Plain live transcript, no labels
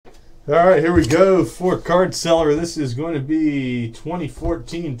All right, here we go for Cardseller. This is going to be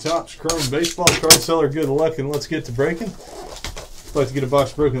 2014 Topps Chrome Baseball. Cardseller, good luck, and let's get to breaking. If you'd like to get a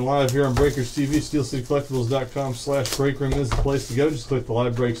box broken live here on Breakers TV, SteelCityCollectibles.com/breakroom is the place to go. Just click the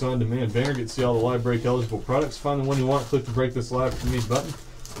Live Breaks On Demand banner, get to see all the live break eligible products. Find the one you want, click the Break This Live for Me button.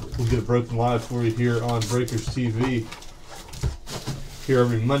 We'll get it broken live for you here on Breakers TV. Here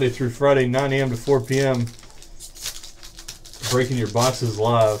every Monday through Friday, 9 a.m. to 4 p.m. Breaking your boxes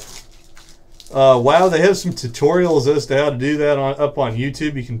live. Wow, they have some tutorials as to how to do that up on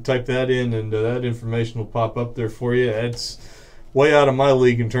YouTube. You can type that in, and that information will pop up there for you. It's way out of my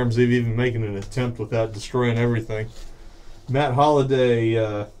league in terms of even making an attempt without destroying everything. Matt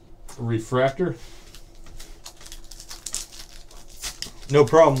Holliday refractor. No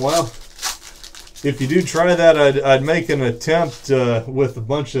problem. Well, if you do try that, I'd make an attempt with a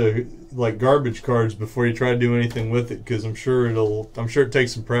bunch of like garbage cards before you try to do anything with it, because I'm sure it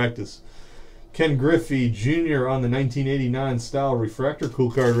takes some practice. Ken Griffey Jr. on the 1989 style refractor.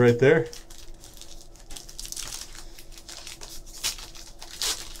 Cool card right there.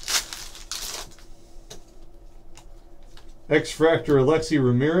 X-Fractor Alexi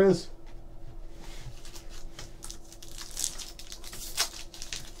Ramirez.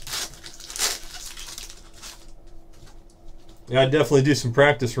 Yeah, I'd definitely do some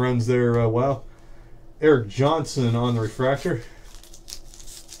practice runs there. Wow. Eric Johnson on the refractor.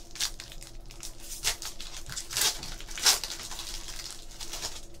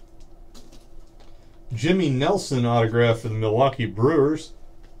 Jimmy Nelson autograph for the Milwaukee Brewers.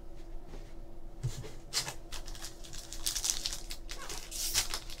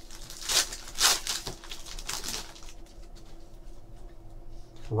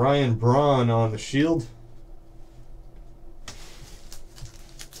 Ryan Braun on the Shield.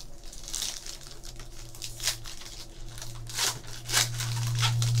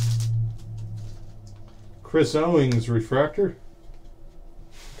 Chris Owings refractor.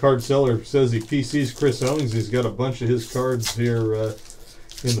 Cardseller says he PCs Chris Owings. He's got a bunch of his cards here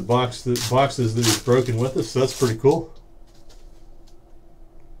in the boxes that he's broken with us, so that's pretty cool.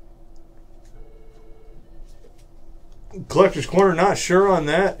 Collector's Corner, not sure on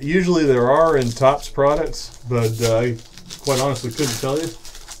that. Usually there are in Topps products, but I quite honestly couldn't tell you.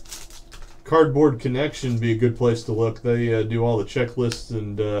 Cardboard Connection be a good place to look. They do all the checklists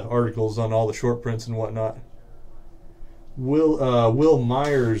and articles on all the short prints and whatnot. Will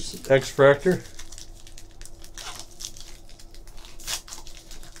Myers X-Fractor.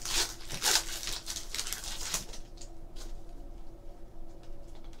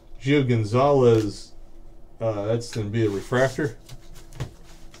 Gio Gonzalez, that's going to be a refractor.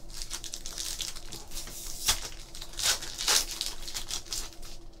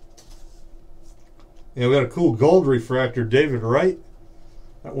 Yeah, we got a cool gold refractor, David Wright.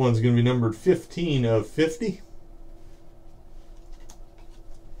 That one's going to be numbered 15 of 50.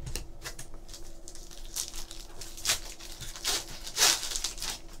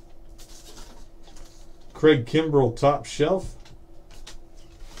 Craig Kimbrell top shelf.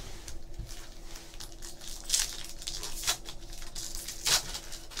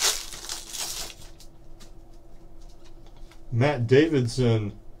 Matt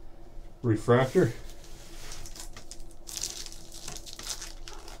Davidson refractor.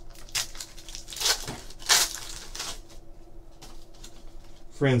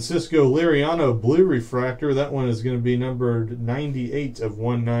 Francisco Liriano blue refractor. That one is going to be numbered 98 of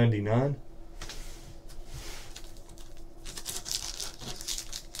 199.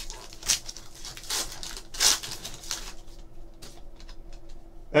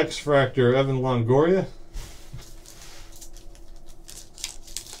 X-Fractor Evan Longoria.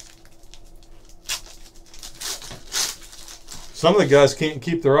 Some of the guys can't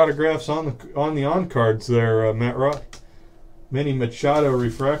keep their autographs on the on cards there, Matt Rock. Manny Machado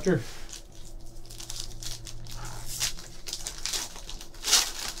refractor.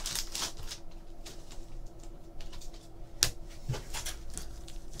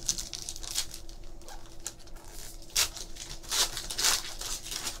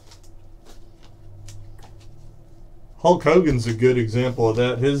 Hulk Hogan's a good example of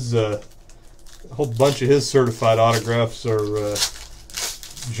that. His a whole bunch of his certified autographs are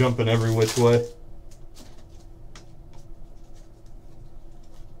jumping every which way.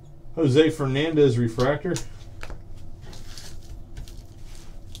 Jose Fernandez refractor.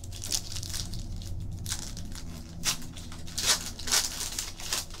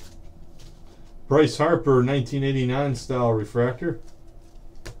 Bryce Harper 1989 style refractor.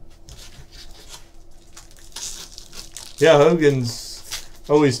 Yeah, Hogan's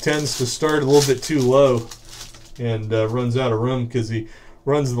always tends to start a little bit too low and runs out of room because he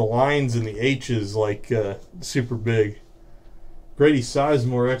runs the lines and the H's like super big. Grady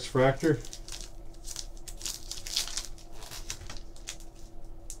Sizemore X-Fractor.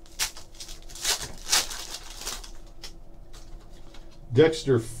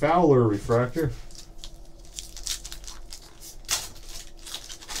 Dexter Fowler Refractor.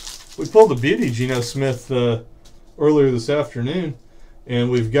 We pulled a beauty, Geno Smith, earlier this afternoon.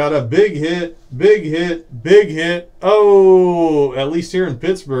 And we've got a big hit, big hit, big hit. Oh, at least here in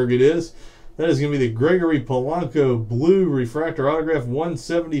Pittsburgh it is. That is going to be the Gregory Polanco Blue Refractor Autograph,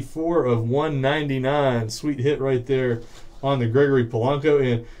 174 of 199. Sweet hit right there on the Gregory Polanco.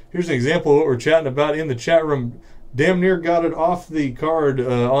 And here's an example of what we're chatting about in the chat room. Damn near got it off the card,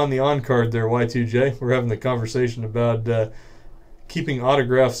 on the on-card there, Y2J. We're having the conversation about keeping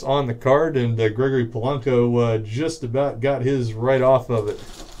autographs on the card, and Gregory Polanco just about got his right off of it.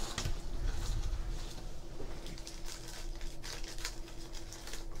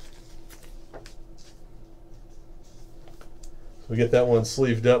 So we get that one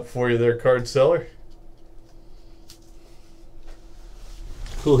sleeved up for you there, Cardseller.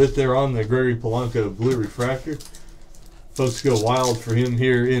 Cool hit there on the Gregory Polanco Blue Refractor. Folks go wild for him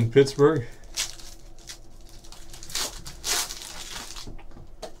here in Pittsburgh.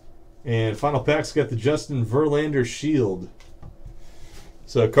 And final pack's got the Justin Verlander Shield.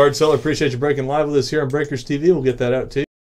 So, Cardseller, appreciate you breaking live with us here on Breakers TV. We'll get that out to you.